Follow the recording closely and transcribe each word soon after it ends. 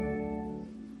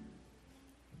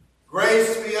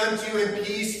unto you in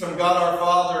peace from God our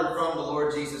Father and from the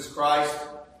Lord Jesus Christ.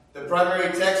 The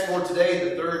primary text for today,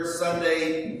 the third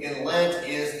Sunday in Lent,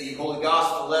 is the Holy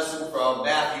Gospel lesson from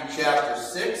Matthew chapter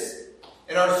 6.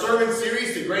 In our sermon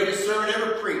series, the greatest sermon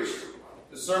ever preached,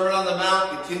 the Sermon on the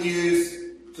Mount continues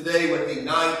today with the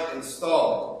 9th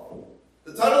installment.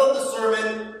 The title of the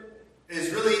sermon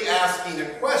is really asking a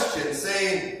question,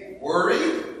 saying,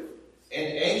 worried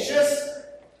and anxious?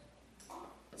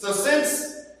 So since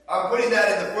I'm putting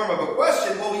that in the form of a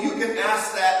question, well, you can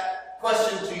ask that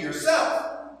question to yourself.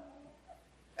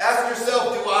 Ask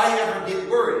yourself, do I ever get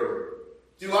worried?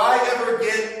 Do I ever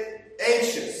get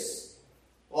anxious?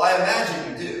 Well, I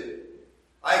imagine you do.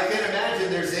 I can't imagine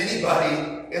there's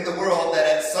anybody in the world that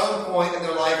at some point in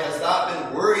their life has not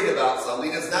been worried about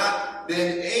something, has not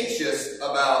been anxious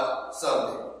about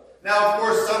something. Now, of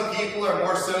course, some people are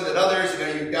more so than others.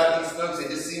 You've got these folks, they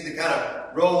just seem to kind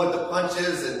of roll with the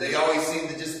punches, and they always seem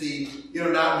to just be,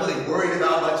 not really worried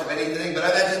about much of anything. But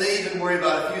I imagine they even worry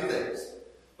about a few things.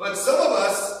 But some of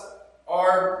us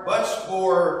are much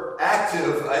more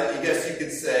active, I guess you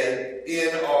could say,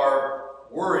 in our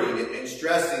worrying and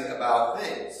stressing about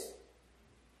things.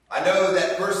 I know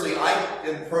that personally I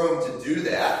am prone to do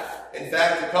that. In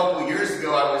fact, a couple of years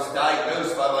ago I was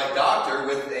diagnosed by my doctor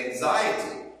with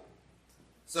anxiety.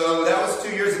 So that was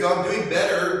 2 years ago. I'm doing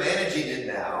better managing it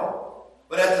now.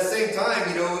 But at the same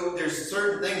time, there's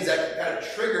certain things that can kind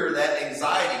of trigger that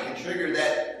anxiety, can trigger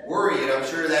that worry, and I'm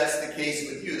sure that's the case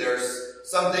with you. There's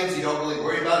some things you don't really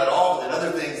worry about at all, but then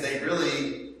other things, they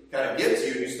really kind of get to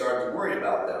you and you start to worry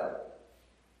about them.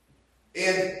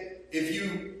 And if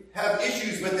you have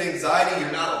issues with anxiety,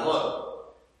 you're not alone.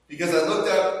 Because I looked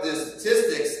up the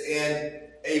statistics, and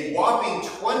a whopping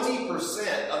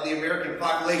 20% of the American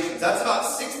population, that's about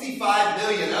 65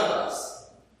 million of us,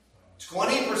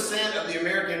 20% of the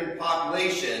American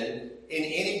population in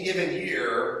any given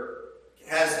year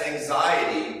has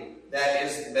anxiety that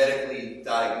is medically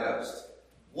diagnosed.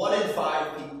 1 in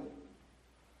 5 people.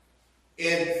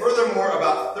 And furthermore,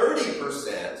 about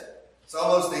 30%, so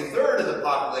almost a third of the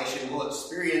population, will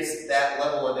experience that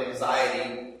level of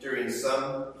anxiety during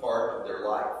some part of their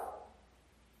life.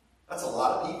 That's a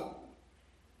lot of people.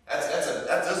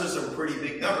 Those are some pretty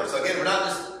big numbers. So again, we're not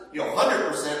just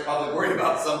 100% probably worried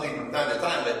about something from time to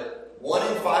time, but 1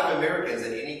 in 5 Americans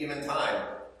at any given time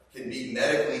can be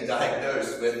medically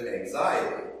diagnosed with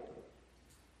anxiety.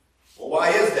 Well, why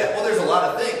is that? Well, there's a lot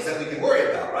of things that we can worry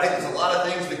about, right? There's a lot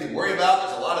of things we can worry about.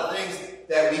 There's a lot of things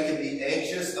that we can be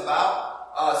anxious about.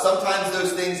 Sometimes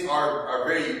those things are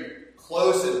very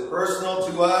close and personal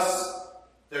to us.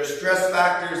 There's stress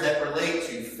factors that relate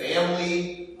to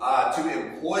family, to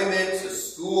employment, to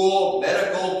school,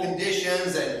 medical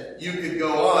conditions, and you could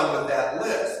go on with that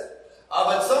list.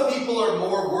 But some people are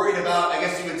more worried about, I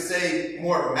guess you would say,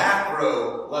 more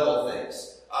macro level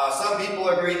things. Some people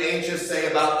are very anxious,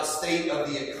 say, about the state of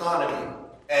the economy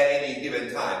at any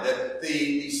given time,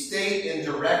 the state and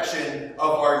direction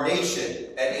of our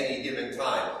nation at any given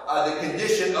time, the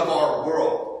condition of our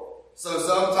world. So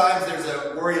sometimes there's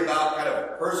a worry about kind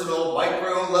of personal,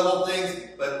 micro level things,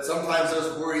 but sometimes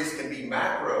those worries can be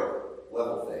macro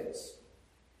level things.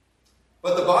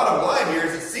 But the bottom line here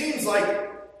is it seems like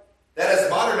that as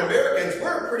modern Americans,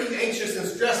 we're pretty anxious and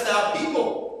stressed out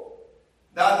people.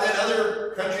 Not that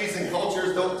other countries and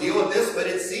cultures don't deal with this, but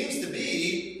it seems to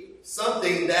be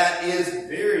something that is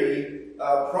very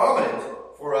prominent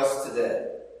for us today.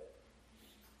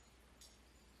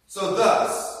 So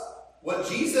thus, what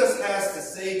Jesus has to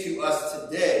say to us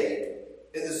today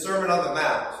in the Sermon on the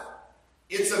Mount,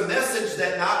 it's a message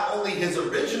that not only his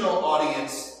original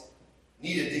audience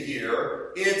needed to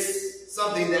hear, it's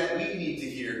something that we need to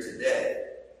hear today.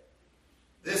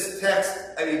 This text,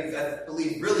 I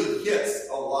believe, really hits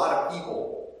a lot of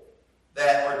people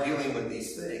that are dealing with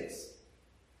these things.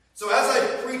 So as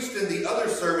I preached in the other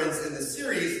sermons in the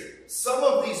series, some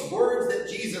of these words that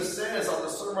Jesus says on the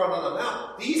Sermon on the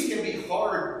Mount, these can be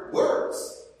hard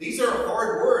words. These are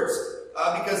hard words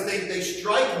because they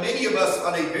strike many of us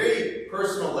on a very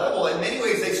personal level. In many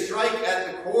ways, they strike at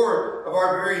the core of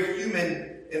our very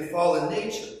human and fallen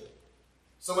nature.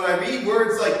 So when I read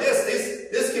words like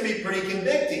this can be pretty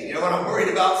convicting. When I'm worried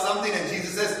about something and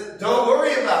Jesus says, don't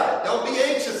worry about it. Don't be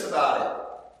anxious about it.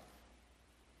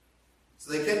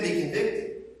 So they can be convicting.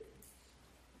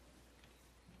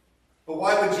 But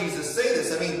why would Jesus say this?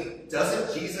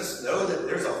 Doesn't Jesus know that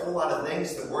there's a whole lot of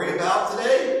things to worry about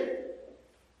today?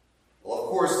 Well, of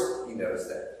course he knows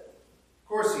that. Of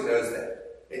course he knows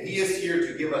that. And he is here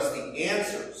to give us the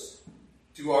answers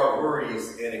to our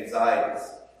worries and anxieties.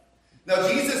 Now,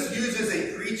 Jesus uses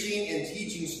a preaching and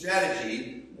teaching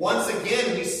strategy once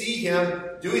again we see him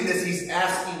doing this. He's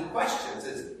asking questions.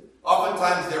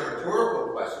 Oftentimes they're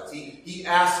rhetorical questions. He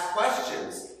asks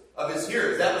questions of his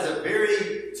hearers. That was a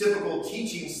very typical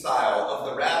teaching style of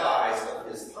the rabbis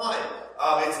of his time.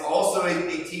 It's also a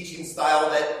teaching style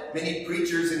that many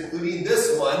preachers, including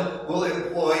this one, will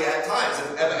employ at times,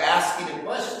 of asking a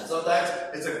question. Sometimes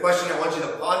it's a question I want you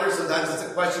to ponder. Sometimes it's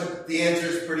a question, the answer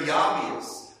is pretty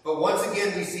obvious. But once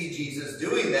again, we see Jesus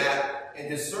doing that in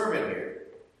his sermon here.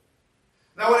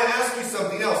 Now I want to ask you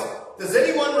something else. Does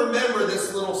anyone remember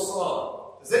this little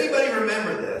song? Does anybody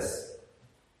remember this?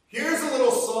 Here's a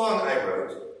little song I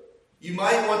wrote. You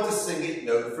might want to sing it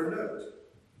note for note.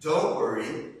 Don't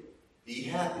worry. Be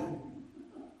happy.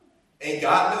 Ain't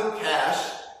got no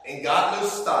cash, ain't got no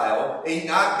style, ain't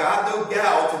not got no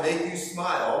gal to make you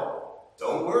smile.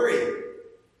 Don't worry.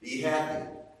 Be happy.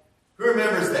 Who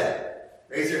remembers that?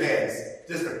 Raise your hands.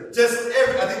 I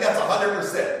think that's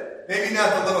 100%. Maybe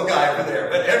not the little guy over there,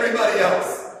 but everybody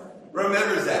else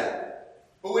remembers that.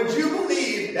 But would you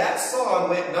believe that song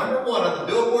went number 1 on the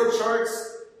Billboard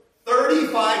charts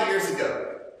 35 years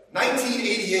ago?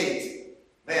 1988.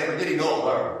 Man, we're getting old,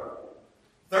 aren't we?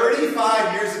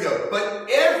 35 years ago. But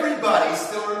everybody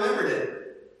still remembered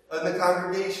it in the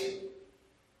congregation.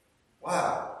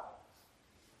 Wow.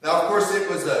 Now, of course, it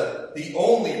was the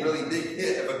only really big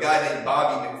hit of a guy named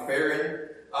Bobby McFerrin.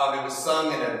 It was sung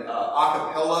in an a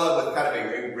cappella with kind of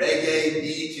a reggae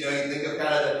beat. You think of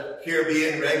kind of the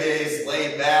Caribbean reggae's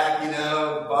laid back,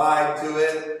 vibe to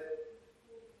it.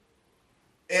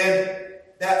 And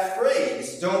that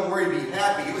phrase, don't worry, be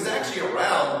happy, it was actually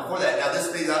around before that. Now,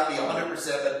 this may not be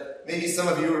 100%, but maybe some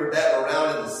of you that were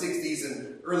around in the 60s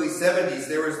and early 70s,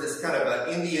 there was this kind of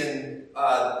Indian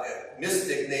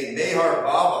mystic named Meher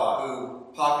Baba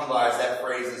who popularized that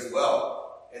phrase as well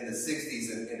in the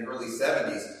 60s and early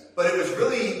 70s. But it was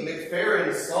really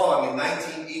McFerrin's song in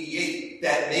 1988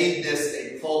 that made this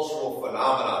a cultural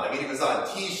phenomenon. I mean, it was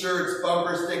on t-shirts,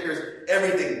 bumper stickers,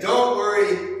 everything. Don't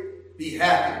worry, be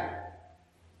happy.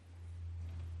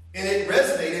 And it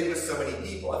resonated with so many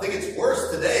people. I think it's worse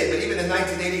today, but even in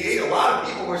 1988, a lot of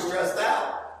people were stressed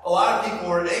out. A lot of people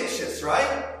were anxious,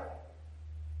 right?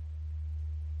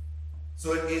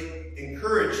 So it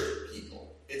encouraged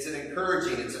people. It's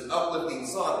an uplifting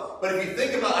song. But if you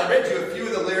think about, I read you a few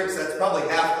of the lyrics, that's probably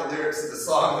half the lyrics of the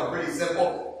song, they're pretty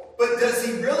simple. But does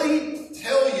he really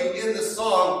tell you in the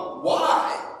song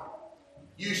why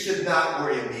you should not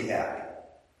worry and be happy?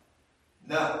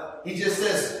 No. He just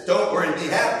says, don't worry, be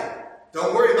happy.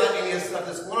 Don't worry about any of the stuff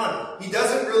that's going on. He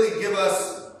doesn't really give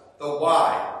us the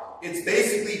why. It's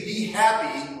basically be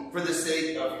happy for the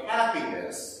sake of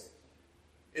happiness.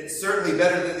 It's certainly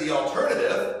better than the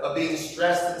alternative of being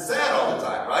stressed and sad all the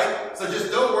time, right? So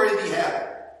just don't worry, be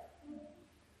happy.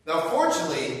 Now,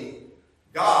 fortunately,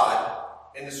 God,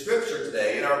 in the scripture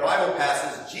today, in our Bible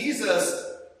passage,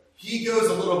 Jesus, he goes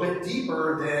a little bit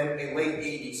deeper than a late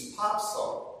 80s pop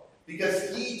song.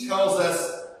 Because he tells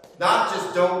us not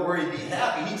just don't worry, be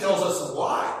happy. He tells us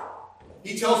why.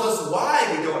 He tells us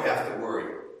why we don't have to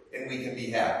worry and we can be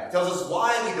happy. He tells us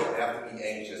why we don't have to be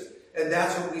anxious. And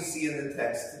that's what we see in the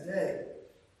text today.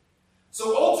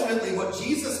 So ultimately, what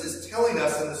Jesus is telling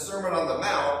us in the Sermon on the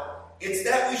Mount, it's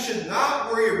that we should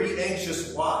not worry or be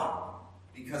anxious. Why?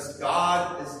 Because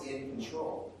God is in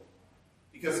control.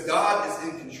 Because God is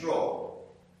in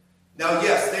control. Now,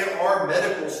 yes, there are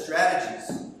medical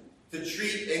strategies to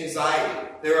treat anxiety.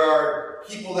 There are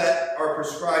people that are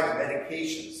prescribed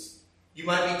medications. You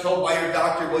might be told by your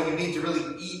doctor, well, you need to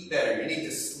really eat better. You need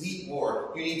to sleep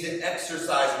more. You need to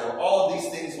exercise more. All of these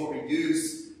things will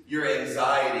reduce your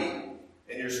anxiety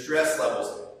and your stress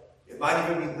levels. It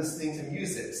might even be listening to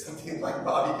music, something like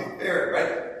Bobby McFerrin,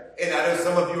 right? And I know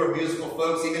some of you are musical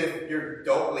folks, even if you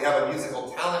don't really have a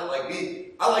musical talent like me.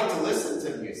 I like to listen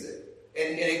to music.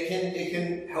 And it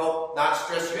can help not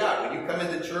stress you out. When you come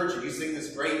into church and you sing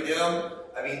this great hymn,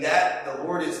 I mean, that the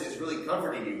Lord is really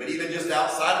comforting you. But even just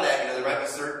outside of that, there might be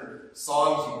certain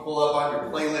songs you pull up on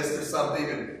your playlist or something,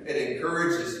 and it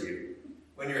encourages you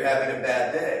when you're having a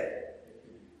bad day.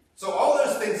 So all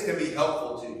those things can be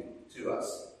helpful to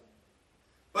us.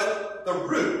 But the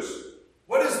root,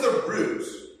 what is the root?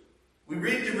 We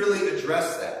need to really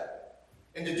address that.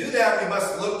 And to do that, we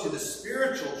must look to the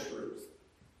spiritual truth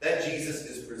that Jesus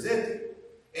is presenting.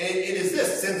 And it is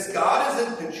this: since God is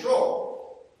in control,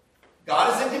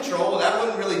 well, that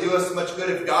wouldn't really do us much good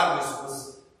if God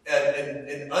was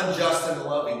an unjust and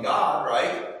loving God,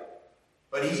 right?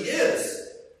 But he is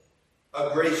a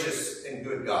gracious and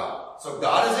good God. So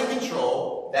God is in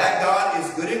control. That God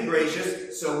is good and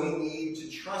gracious, so we need to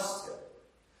trust him.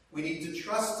 We need to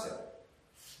trust him.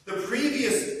 The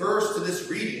previous verse to this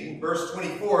reading, verse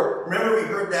 24, remember we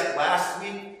heard that last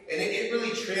week? And it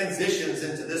really transitions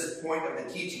into this point of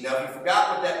the teaching. Now, if you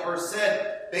forgot what that verse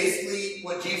said, basically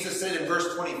what Jesus said in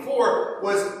verse 24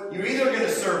 was, you're either going to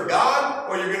serve God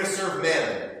or you're going to serve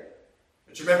mammon.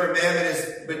 But you remember, mammon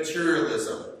is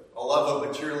materialism, a love of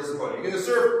materialism. You're going to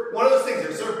serve one of those things. You're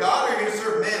going to serve God or you're going to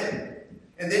serve mammon.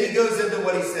 And then he goes into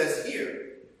what he says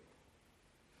here.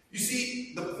 You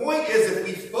see, the point is, if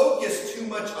we focus too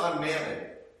much on mammon,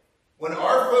 when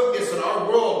our focus and our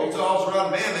world revolves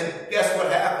around mammon, guess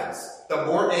what happens? The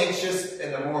more anxious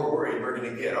and the more worried we're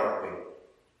going to get, aren't we?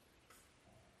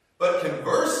 But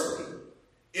conversely,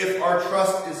 if our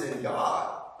trust is in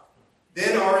God,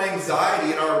 then our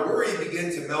anxiety and our worry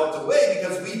begin to melt away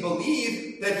because we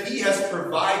believe that he has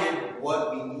provided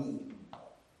what we need.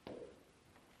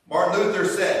 Martin Luther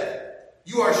said,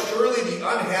 "You are surely the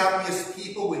unhappiest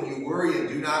people when you worry and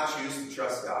do not choose to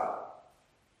trust God."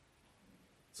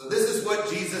 So this is what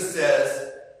Jesus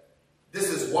says. This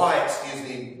is why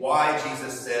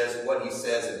Jesus says what he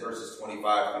says in verses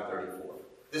 25 through 34.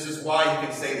 This is why he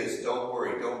can say this. Don't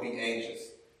worry. Don't be anxious.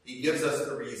 He gives us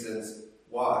the reasons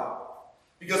why.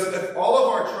 Because if all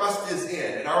of our trust is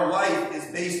in and our life is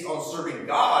based on serving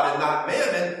God and not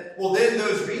mammon, well, then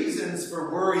those reasons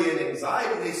for worry and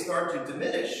anxiety, they start to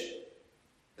diminish.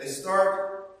 They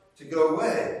start to go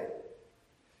away.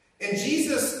 And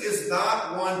Jesus is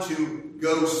not one to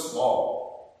go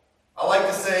small. I like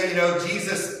to say,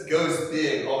 Jesus goes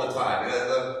big all the time.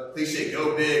 The cliche,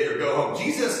 go big or go home.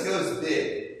 Jesus goes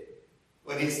big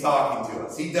when he's talking to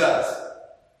us. He does.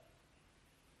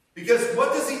 Because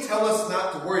what does he tell us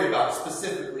not to worry about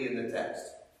specifically in the text?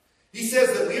 He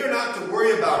says that we are not to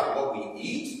worry about what we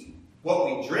eat, what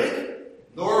we drink,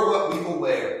 nor what we will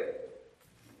wear.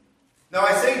 Now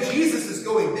I say Jesus is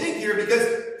going big here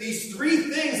because these three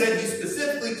things that he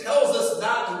specifically tells us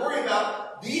not to worry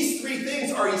about, these three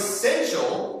things are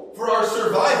essential for our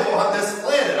survival on this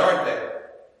planet, aren't they?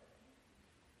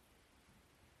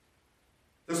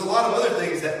 There's a lot of other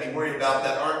things that we worry about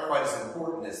that aren't quite as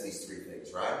important as these three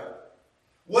things, right?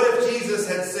 What if Jesus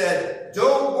had said,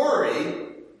 don't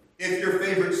worry if your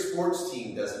favorite sports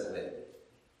team doesn't win?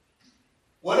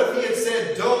 What if he had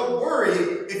said, don't worry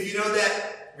if you know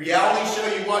that reality show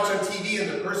you watch on TV and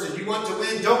the person you want to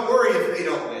win, don't worry if they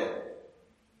don't win?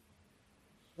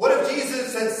 What if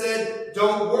Jesus had said,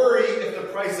 don't worry if the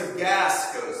price of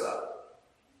gas goes up?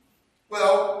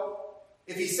 Well,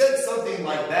 if he said something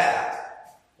like that,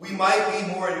 we might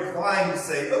be more inclined to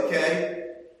say, okay,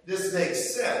 this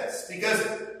makes sense. Because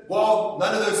while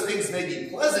none of those things may be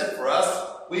pleasant for us,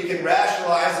 we can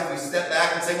rationalize if we step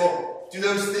back and say, well, do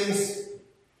those things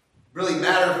really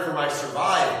matter for my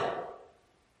survival?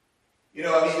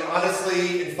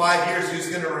 Honestly, in 5 years, who's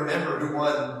going to remember who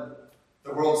won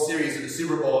the World Series or the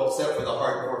Super Bowl except for the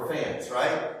hardcore fans,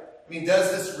 right?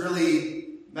 Does this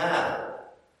really matter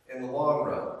in the long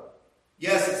run?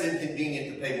 Yes, it's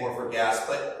inconvenient to pay more for gas,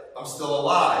 but I'm still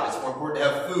alive. It's more important to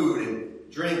have food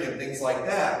and drink and things like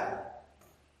that.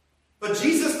 But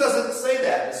Jesus doesn't say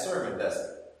that in his sermon, does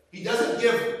he? He doesn't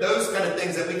give those kind of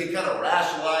things that we can kind of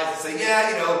rationalize and say,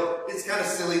 it's kind of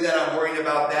silly that I'm worrying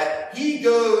about that. He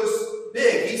goes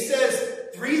big. He says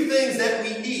three things that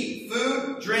we need: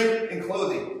 food, drink, and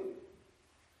clothing.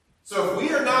 So if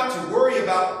we are not to worry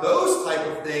about those type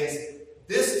of things,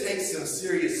 this takes some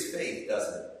serious faith,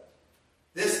 doesn't it?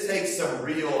 This takes some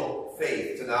real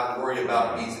faith to not worry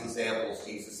about these examples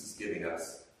Jesus is giving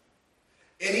us.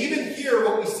 And even here,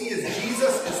 what we see is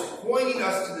Jesus is pointing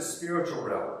us to the spiritual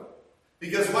realm.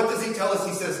 Because what does he tell us?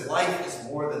 He says life is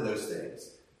more than those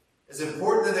things. As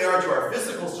important as they are to our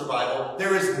physical survival,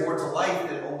 there is more to life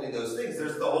than only those things.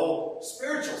 There's the whole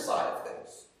spiritual side of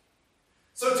things.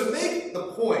 So to make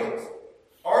the point,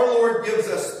 our Lord gives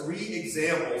us three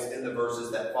examples in the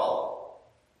verses that follow.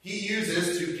 He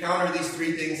uses, to counter these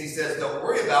three things he says don't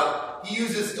worry about, he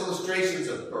uses illustrations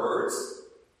of birds,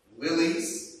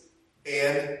 lilies,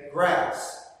 and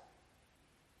grass.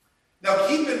 Now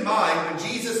keep in mind,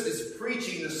 when Jesus is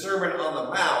preaching the Sermon on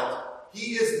the Mount,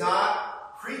 he is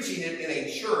not preaching it in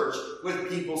a church with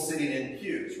people sitting in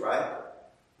pews, right?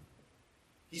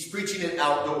 He's preaching it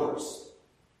outdoors.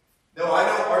 Now I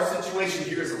know our situation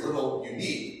here is a little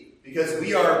unique because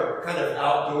we are kind of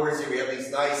outdoors here. We have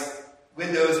these nice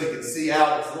windows, we can see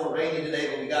out. It's a little rainy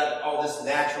today, but we got all this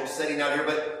natural setting out here.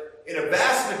 But in a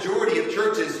vast majority of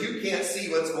churches, you can't see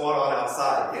what's going on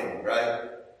outside, can you, right?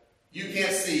 You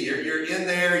can't see. You're in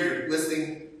there, you're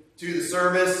listening to the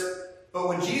service. But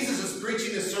when Jesus is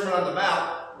preaching the Sermon on the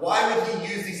Mount, why would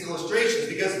he use these illustrations?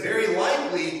 Because very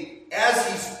likely, as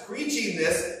he's preaching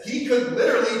this, he could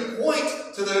literally point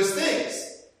to those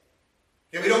things.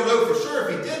 And we don't know for sure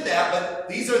if he did that, but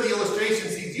these are the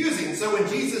illustrations he's using. So when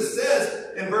Jesus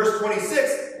says in verse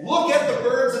 26, look at the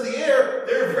birds of the air,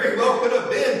 there very well could have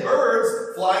been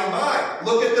birds flying by.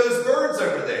 Look at those birds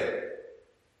over there.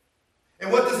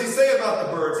 And what does he say about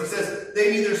the birds? He says,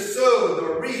 they neither sow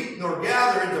nor reap nor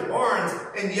gather into barns,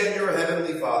 and yet your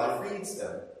heavenly Father feeds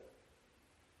them.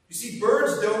 You see,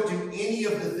 birds don't do any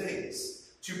of the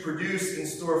things to produce and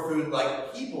store food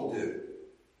like people do.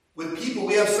 With people,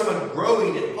 we have someone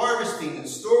growing and harvesting and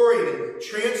storing and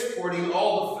transporting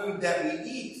all the food that we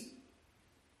eat.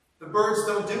 The birds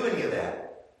don't do any of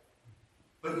that.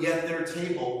 But yet their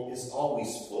table is always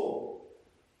full.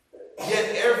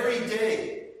 Yet every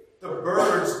day, the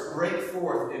birds break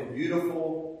forth in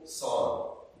beautiful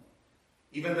song.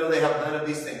 Even though they have none of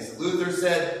these things. Luther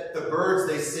said the birds,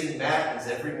 they sing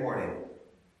matins every morning.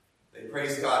 They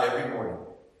praise God every morning.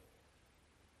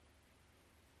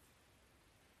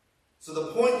 So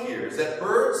the point here is that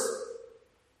birds,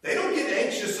 they don't get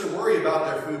anxious or worry about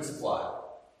their food supply.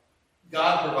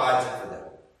 God provides it for them.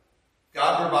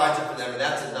 God provides it for them, and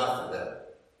that's enough for them.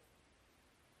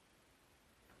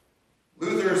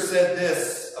 Luther said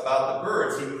this about the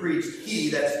birds. He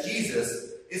preached, that's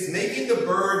Jesus, is making the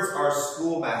birds our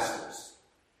schoolmasters.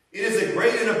 It is a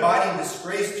great and abiding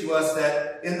disgrace to us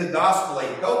that in the gospel a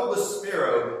helpless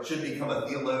sparrow should become a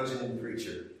theologian and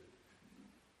preacher.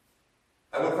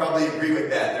 I would probably agree with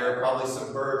that. There are probably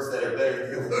some birds that are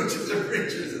better theologians and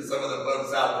preachers than some of the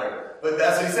folks out there. But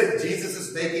that's what he said. Jesus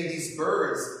is making these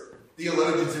birds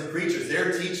theologians and preachers.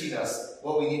 They're teaching us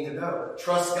what we need to know.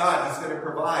 Trust God. He's going to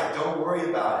provide. Don't worry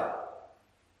about it.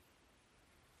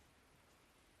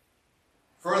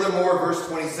 Furthermore, verse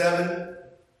 27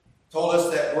 told us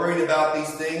that worrying about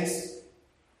these things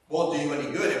won't do you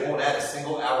any good. It won't add a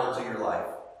single hour to your life.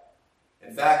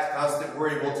 In fact, constant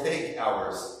worry will take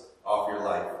hours off your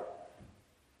life.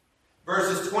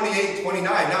 Verses 28 and 29,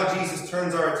 now Jesus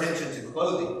turns our attention to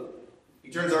clothing. He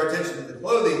turns our attention to the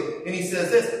clothing, and he says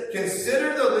this,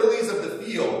 consider the lilies of the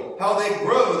field, how they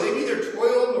grow. They neither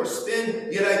toil nor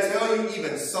spin, yet I tell you,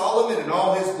 even Solomon in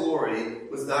all his glory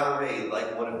was not arrayed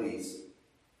like one of these.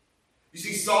 You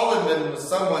see, Solomon was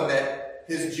someone that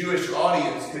his Jewish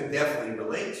audience could definitely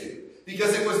relate to,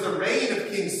 because it was the reign of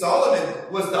King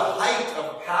Solomon was the height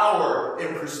of power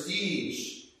and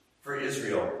prestige for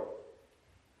Israel.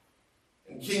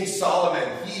 And King Solomon,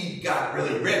 he got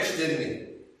really rich, didn't he?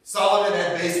 Solomon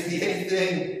had basically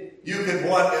anything you could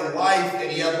want in life,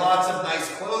 and he had lots of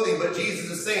nice clothing, but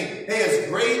Jesus is saying, hey, as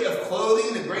great of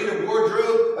clothing, as great of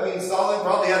wardrobe, I mean, Solomon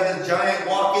probably had this giant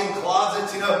walk-in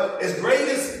closet, as great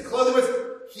as clothing was,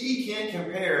 he can't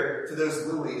compare to those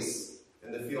lilies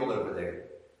in the field over there.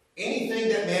 Anything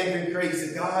that man can create, he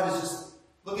said, God is just,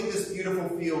 look at this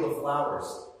beautiful field of flowers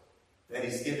that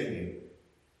he's given you.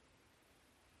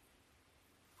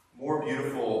 More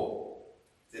beautiful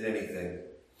than anything.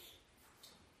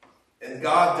 And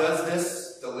God does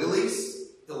this. The lilies,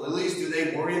 do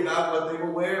they worry about what they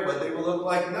will wear, what they will look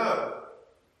like? No.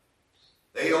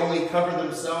 They only cover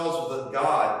themselves with what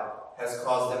God has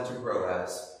caused them to grow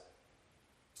as.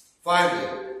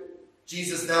 Finally,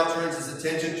 Jesus now turns his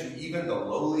attention to even the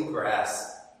lowly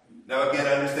grass. Now again,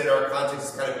 I understand our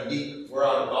context is kind of unique. We're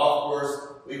on a golf course.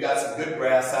 We've got some good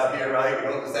grass out here, right? We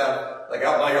don't just have, like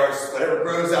out my yard, whatever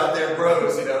grows out there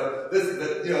grows,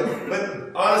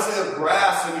 But honestly, the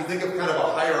grass, when you think of kind of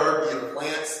a hierarchy of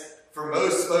plants, for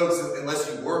most folks, unless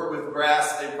you work with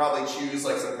grass, they probably choose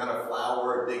like some kind of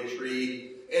flower, a big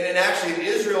tree. And then actually in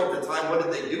Israel at the time, what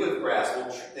did they do with grass?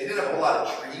 Well, they didn't have a whole lot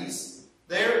of trees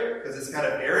there because it's kind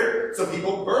of arid. So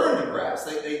people burned the grass.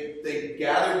 They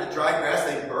gathered the dry grass,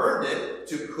 they burned it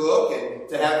to cook and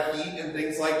to have heat and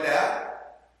things like that.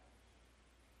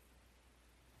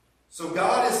 So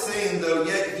God is saying, though,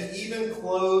 yet he even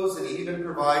clothes and he even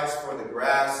provides for the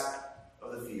grass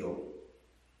of the field.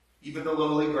 Even the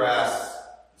lowly grass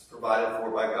is provided for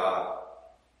by God.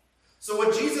 So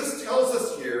what Jesus tells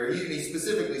us here, he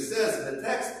specifically says in the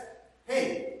text,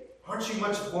 hey, aren't you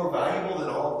much more valuable than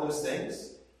all of those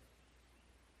things?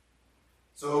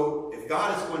 So if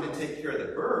God is going to take care of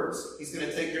the birds, he's going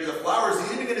to take care of the flowers,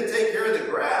 he's even going to take care of the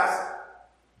grass,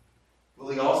 will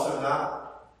he also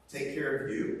not take care of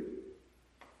you?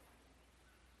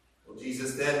 Well,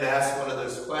 Jesus then asks one of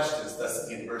those questions, thus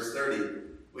in verse 30,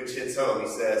 which hits home. He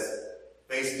says,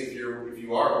 basically, if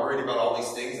you are worried about all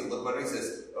these things, and look what he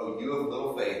says, oh, you have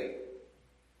little faith.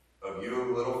 Oh, you have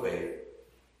little faith.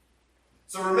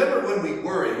 So remember, when we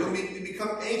worry, when we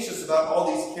become anxious about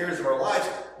all these cares of our lives,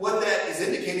 what that is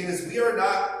indicating is we are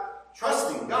not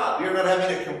trusting God. We are not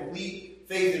having a complete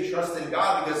faith and trust in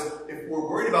God, because if we're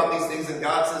worried about these things, then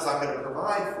God says, I'm going to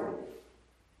provide for you.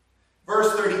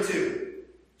 Verse 32.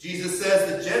 Jesus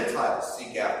says the Gentiles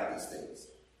seek after these things.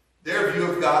 Their view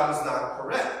of God was not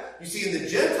correct. You see, in the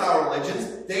Gentile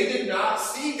religions, they did not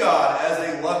see God as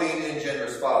a loving and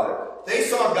generous Father. They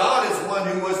saw God as one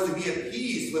who was to be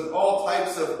appeased with all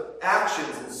types of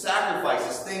actions and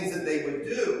sacrifices, things that they would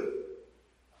do.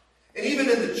 And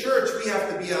even in the church, we have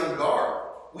to be on guard.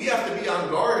 We have to be on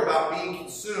guard about being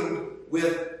consumed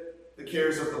with the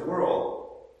cares of the world.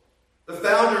 The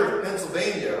founder of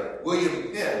Pennsylvania,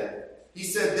 William Penn, he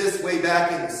said this way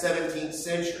back in the 17th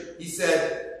century. He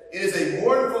said, "It is a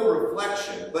mournful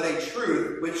reflection, but a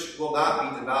truth which will not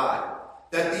be denied,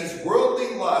 that these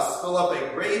worldly lusts fill up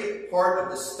a great part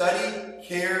of the study,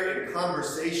 care, and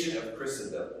conversation of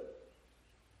Christendom."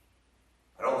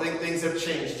 I don't think things have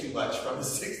changed too much from the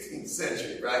 16th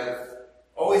century, right?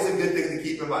 Always a good thing to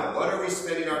keep in mind. What are we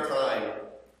spending our time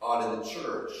on in the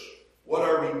church? What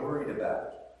are we worried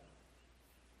about?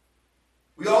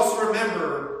 We also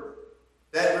remember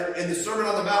that in the Sermon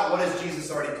on the Mount, what has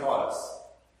Jesus already taught us?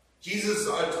 Jesus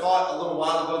taught a little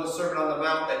while ago in the Sermon on the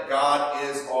Mount that God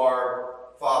is our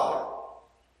Father.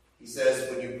 He says,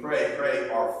 when you pray, pray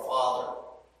our Father.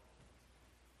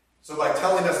 So by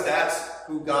telling us that's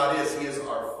who God is, He is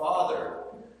our Father,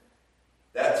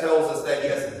 that tells us that He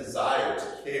has a desire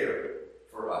to care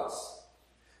for us.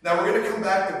 Now we're going to come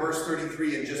back to verse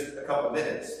 33 in just a couple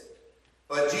minutes.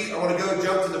 But I want to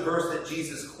jump to the verse that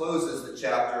Jesus closes the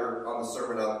chapter on the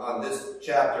sermon on this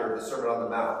chapter of the Sermon on the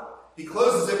Mount. He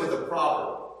closes it with a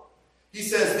proverb. He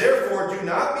says, "Therefore, do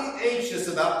not be anxious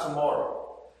about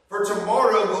tomorrow, for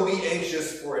tomorrow will be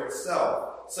anxious for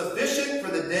itself. Sufficient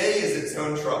for the day is its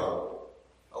own trouble."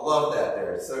 I love that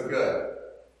there. It's so good.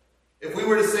 If we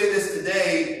were to say this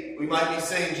today, we might be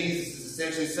saying Jesus is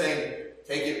essentially saying,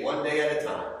 take it one day at a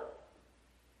time.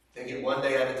 Take it one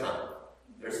day at a time.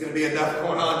 There's going to be enough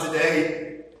going on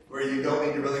today where you don't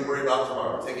need to really worry about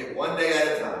tomorrow. Take it one day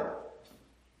at a time.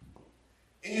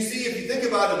 And you see, if you think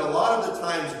about it, a lot of the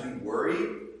times we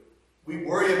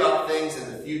worry about things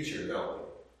in the future, don't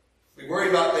we? We worry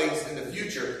about things in the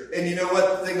future. And you know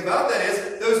what the thing about that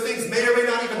is? Those things may or may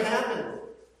not even happen.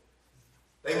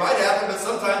 They might happen, but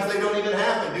sometimes they don't even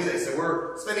happen, do they? So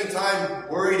we're spending time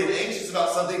worried and anxious about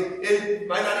something, it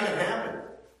might not even happen.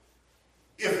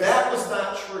 If that was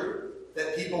not true,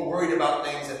 that people worried about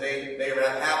things that may or may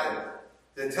not happen,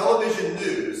 the television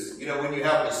news, when you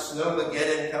have the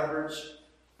Snowmageddon coverage,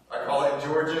 I call it in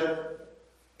Georgia,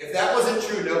 if that wasn't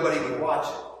true, nobody would watch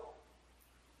it.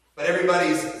 But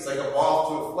it's like a moth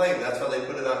to a flame. That's why they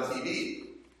put it on TV.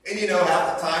 And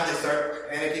half the time they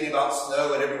start panicking about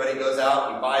snow and everybody goes out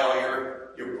and you buy all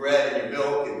your bread and your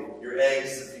milk and your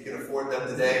eggs if you can afford them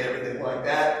today and everything like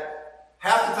that.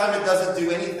 Half the time it doesn't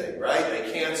do anything, right?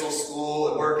 They cancel school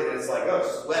and work and it's like, oh, it's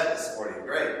just wet this morning.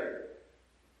 Great.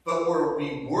 But where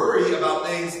we worry about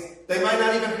things, they might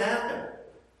not even happen.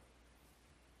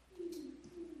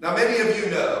 Now, many of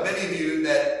you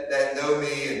that know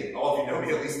me, and all of you know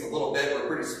me at least a little bit, we're a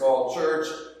pretty small church,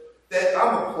 that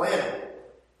I'm a planner.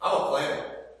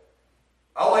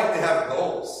 I like to have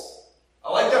goals.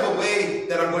 I like to have a way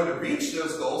that I'm going to reach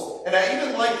those goals. And I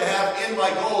even like to have in my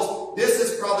goals, this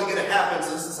is probably going to happen, so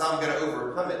this is how I'm going to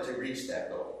overcome it to reach that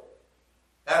goal.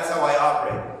 That's how I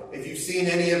operate. If you've seen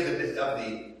any of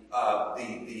the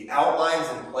outlines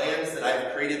and plans that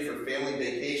I've created for family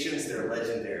vacations, they're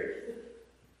legendary.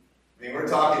 I mean, we're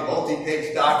talking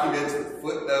multi-page documents with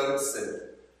footnotes,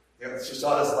 and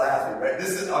Shoshana's laughing, right?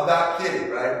 I'm not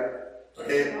kidding, right?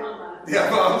 Okay? Yeah,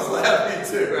 Mom's laughing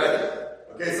too, right?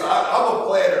 Okay, so I'm a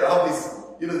planner. I'll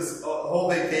be, this whole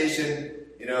vacation,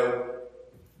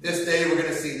 this day we're going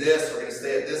to see this, we're going to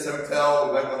stay at this hotel,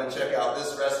 we might want to check out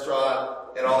this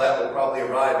restaurant, and all that will probably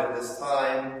arrive at this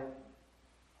time.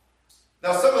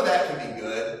 Now, some of that can be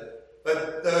good,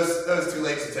 but those 2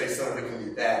 ladies will tell you some of it can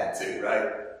be bad too,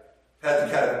 right? Had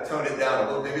to kind of tone it down a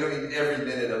little bit. We don't need every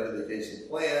minute of the vacation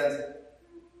planned.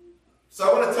 So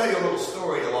I want to tell you a little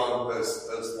story along those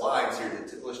lines here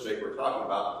to illustrate what we're talking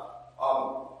about.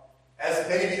 As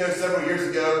many of you know, several years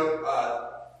ago,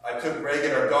 I took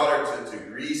Reagan, our daughter, to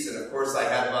Greece, and of course I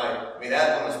had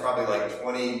that one was probably like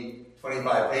 20,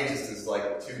 25 pages. It's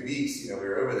like 2 weeks, we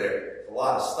were over there. A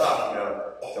lot of stuff,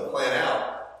 to plan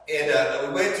out. And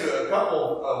we went to a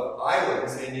couple of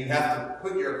islands, and you have to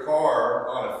put your car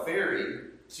on a ferry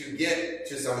to get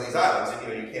to some of these islands,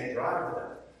 and you can't drive to them.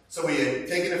 So we had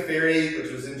taken a ferry,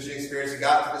 which was an interesting experience. We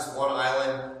got to this one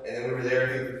island, and then we were there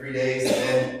for 3 days,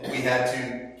 and then we had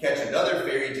to catch another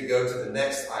ferry to go to the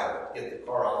next island, get the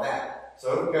car on that. So,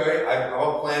 okay, I'm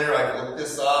a planner. I looked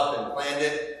this up and planned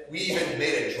it. we even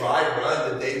made a dry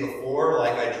run the day before.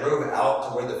 Like I drove out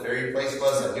to where the ferry place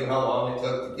was. I knew how long it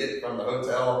took to get from the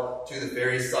hotel to the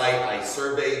ferry site. I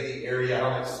surveyed the area, how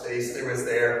much space there was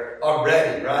there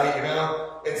already, right?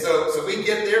 And so we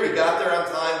get there. We got there on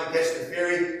time to catch the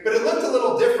ferry. But it looked a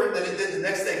little different than it did the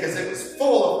next day because it was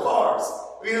full of cars.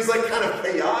 I mean, it was like kind of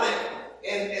chaotic.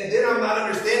 And then I'm not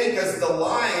understanding because the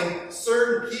line,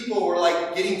 certain people were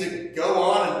like getting to go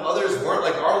on and others weren't.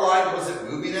 Like our line wasn't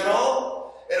moving at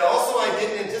all. And also I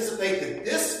didn't anticipate that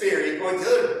this ferry going to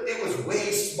the other, it was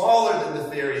way smaller than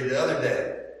the ferry the other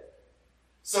day.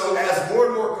 So as more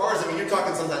and more cars, I mean, you're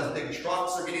talking sometimes big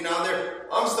trucks are getting on there.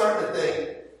 I'm starting to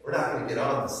think, we're not going to get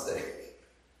on this thing.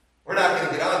 We're not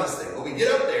going to get on this thing. Well, we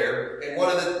get up there, and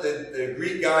one of the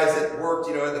Greek guys that worked,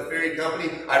 at the ferry company,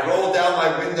 I rolled down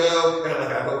my window, and I'm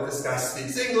like, I hope this guy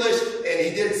speaks English. And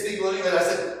he did speak a little English.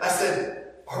 I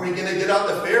said, are we going to get on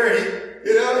the ferry?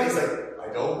 And he's like,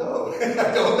 I don't know.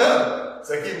 I don't know. It's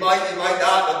like, you might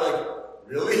not. I'm like,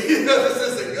 really? This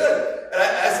isn't good. And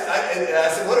I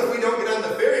said, what if we don't get on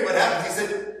the ferry? What happens? He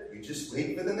said, we just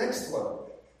wait for the next one.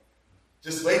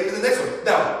 Just wait for the next one.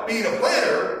 Now, being a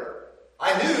planner,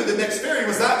 I knew the next ferry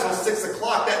was not till 6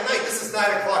 o'clock that night. This is 9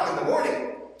 o'clock in the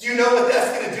morning. Do you know what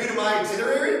that's going to do to my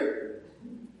itinerary?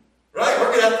 Right?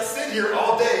 We're going to have to sit here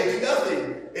all day and do nothing.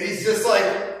 And he's just like,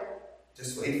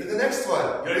 just wait for the next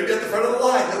one. You're at the front of the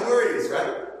line. No worries,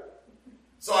 right?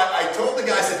 So I told the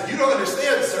guy, I said, you don't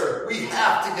understand, sir. We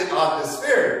have to get on this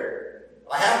ferry.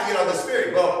 I have to get on this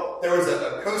ferry. Well, there was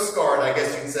a Coast Guard, I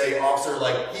guess you could say, officer.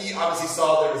 Like, he obviously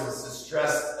saw there was this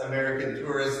distressed American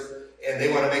tourist, and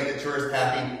they want to make the tourist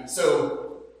happy.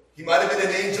 So he might have been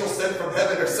an angel sent from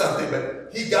heaven or something,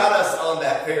 but he got us on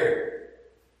that ferry.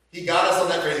 He got us on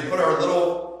that ferry. He put our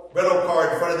little rental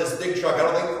car in front of this big truck. I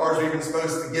don't think cars were even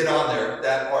supposed to get on there,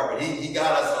 that part, but he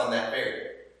got us on that ferry.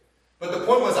 But the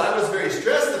point was, I was very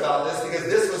stressed about this because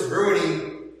this was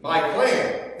ruining my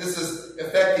plan. This is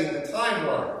affecting the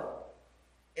timeline.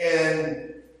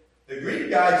 And the Greek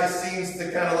guy just seems to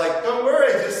kind of like, don't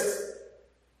worry, just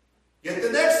get the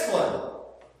next one,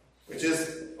 which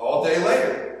is all day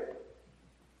later.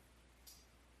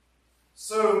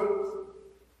 So,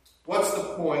 what's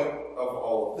the point of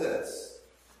all of this?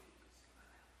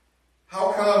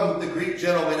 How come the Greek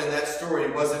gentleman in that story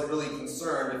wasn't really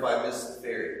concerned if I missed the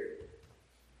ferry?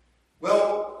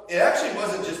 Well, it actually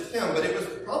wasn't just him, but it was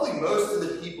probably most of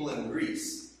the people in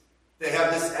Greece. They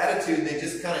have this attitude, they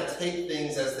just kind of take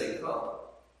things as they come.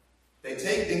 They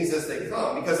take things as they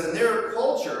come, because in their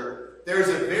culture, there's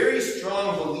a very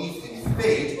strong belief in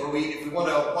fate, or if we want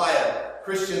to apply a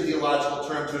Christian theological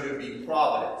term to it, it would be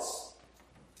providence.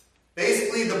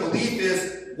 Basically, the belief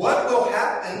is, what will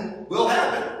happen will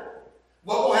happen.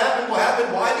 What will happen will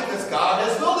happen. Why? Because God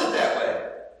has willed it that way.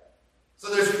 So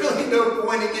there's really no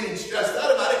point in getting stressed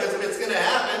out about it, because if it's going to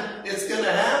happen, it's going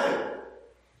to happen.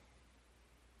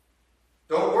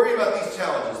 Don't worry about these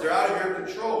challenges. They're out of your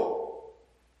control.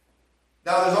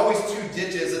 Now, there's always two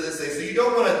ditches of this thing. So you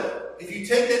don't want to, if you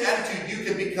take that attitude, you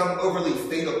can become overly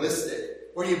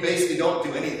fatalistic, where you basically don't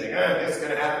do anything. It's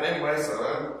going to happen anyway,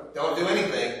 so don't do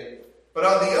anything. But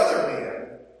on the other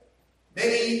hand,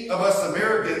 many of us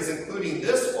Americans, including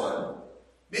this one,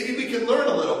 maybe we can learn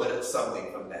a little bit of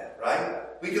something from that, right?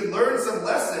 We can learn some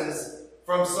lessons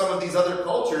from some of these other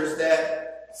cultures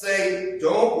that say,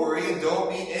 don't worry and don't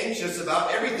be anxious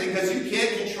about everything because you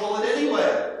can't control it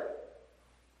anyway.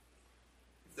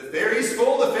 If the ferry's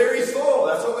full, the ferry's full.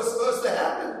 That's what was supposed to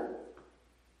happen.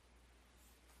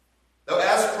 Now,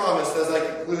 as promised, as I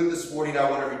conclude this morning, I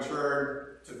want to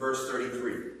return to verse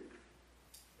 33.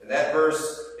 And that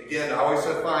verse, again, I always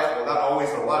try to find, well, not always,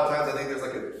 but a lot of times I think there's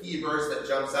like a key verse that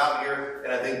jumps out here,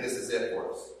 and I think this is it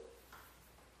for us.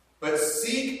 But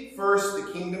seek first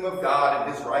the kingdom of God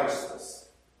and his righteousness,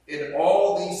 and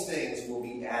all these things will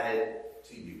be added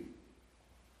to you.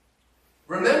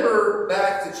 Remember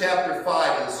back to chapter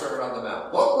 5 of the Sermon on the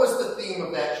Mount. What was the theme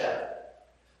of that chapter?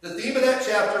 The theme of that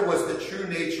chapter was the true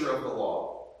nature of the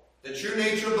law. The true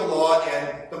nature of the law,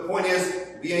 and the point is,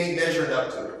 we ain't measured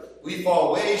up to it. We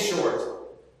fall way short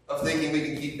of thinking we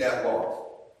can keep that law.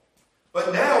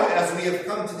 But now, as we have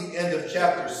come to the end of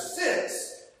chapter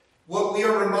 6, what we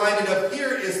are reminded of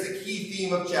here is the key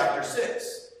theme of chapter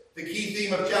 6. The key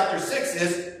theme of chapter 6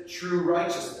 is true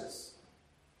righteousness.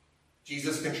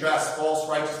 Jesus contrasts false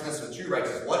righteousness with true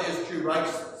righteousness. What is true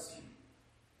righteousness?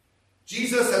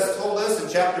 Jesus has told us in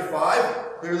chapter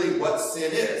 5 clearly what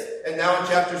sin is. And now in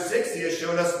chapter 6, he has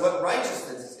shown us what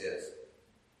righteousness is.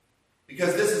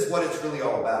 Because this is what it's really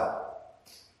all about.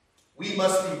 We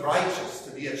must be righteous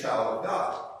to be a child of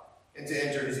God and to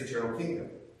enter his eternal kingdom.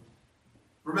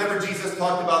 Remember, Jesus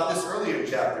talked about this earlier in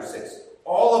chapter 6.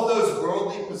 all of those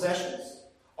worldly possessions,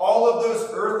 all of those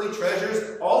earthly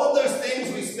treasures, all of those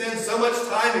things we spend so much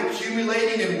time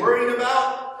accumulating and worrying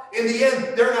about, in the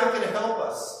end, they're not going to help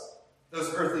us,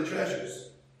 those earthly treasures.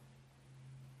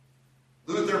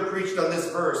 Luther preached on this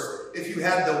verse: if you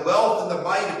had the wealth and the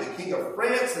might of the King of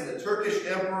France and the Turkish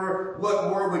Emperor, what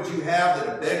more would you have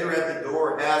than a beggar at the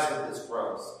door has with his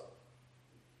crumbs?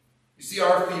 You see,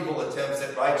 our feeble attempts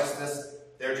at righteousness,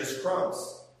 they're just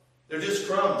crumbs. They're just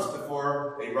crumbs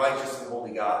before a righteous and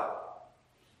holy God.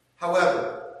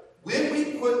 However, when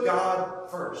we put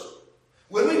God first,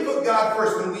 when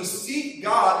we seek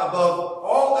God above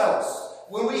all else,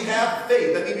 when we have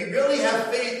faith, we really have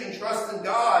faith and trust in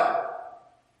God,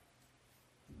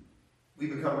 we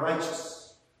become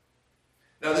righteous.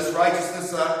 Now, this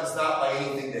righteousness is not by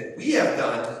anything that we have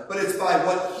done, but it's by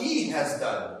what He has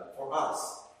done for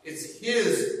us. It's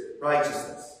His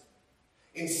righteousness.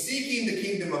 In seeking the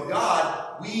kingdom of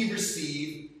God, we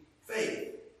receive faith.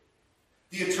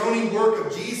 The atoning work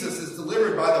of Jesus is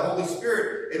delivered by the Holy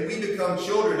Spirit, and we become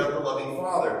children of the loving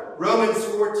Father. Romans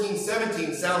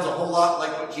 14:17 sounds a whole lot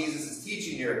like what Jesus is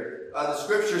teaching here. The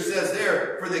scripture says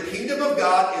there, "For the kingdom of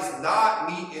God is not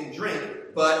meat and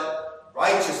drink, but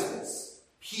righteousness,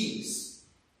 peace,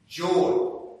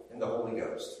 joy in the Holy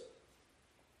Ghost."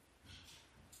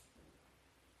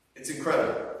 It's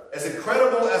incredible. As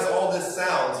incredible as all this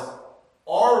sounds,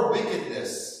 our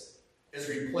wickedness is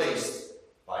replaced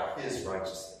by His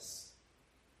righteousness.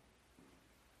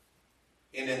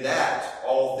 And in that,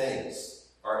 all things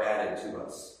are added to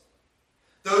us.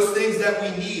 Those things that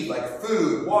we need, like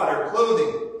food, water,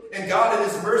 clothing. And God in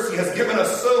His mercy has given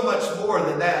us so much more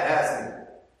than that, hasn't He?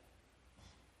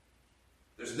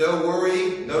 There's no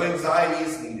worry, no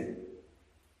anxieties needed.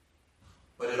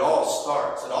 But it all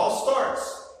starts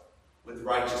with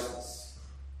righteousness.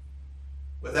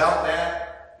 Without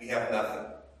that, we have nothing.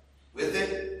 With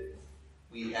it,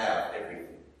 we have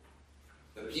everything.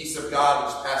 The peace of God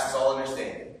which passes all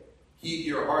understanding. Keep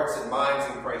your hearts and minds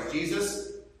in Christ Jesus.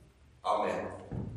 Amen.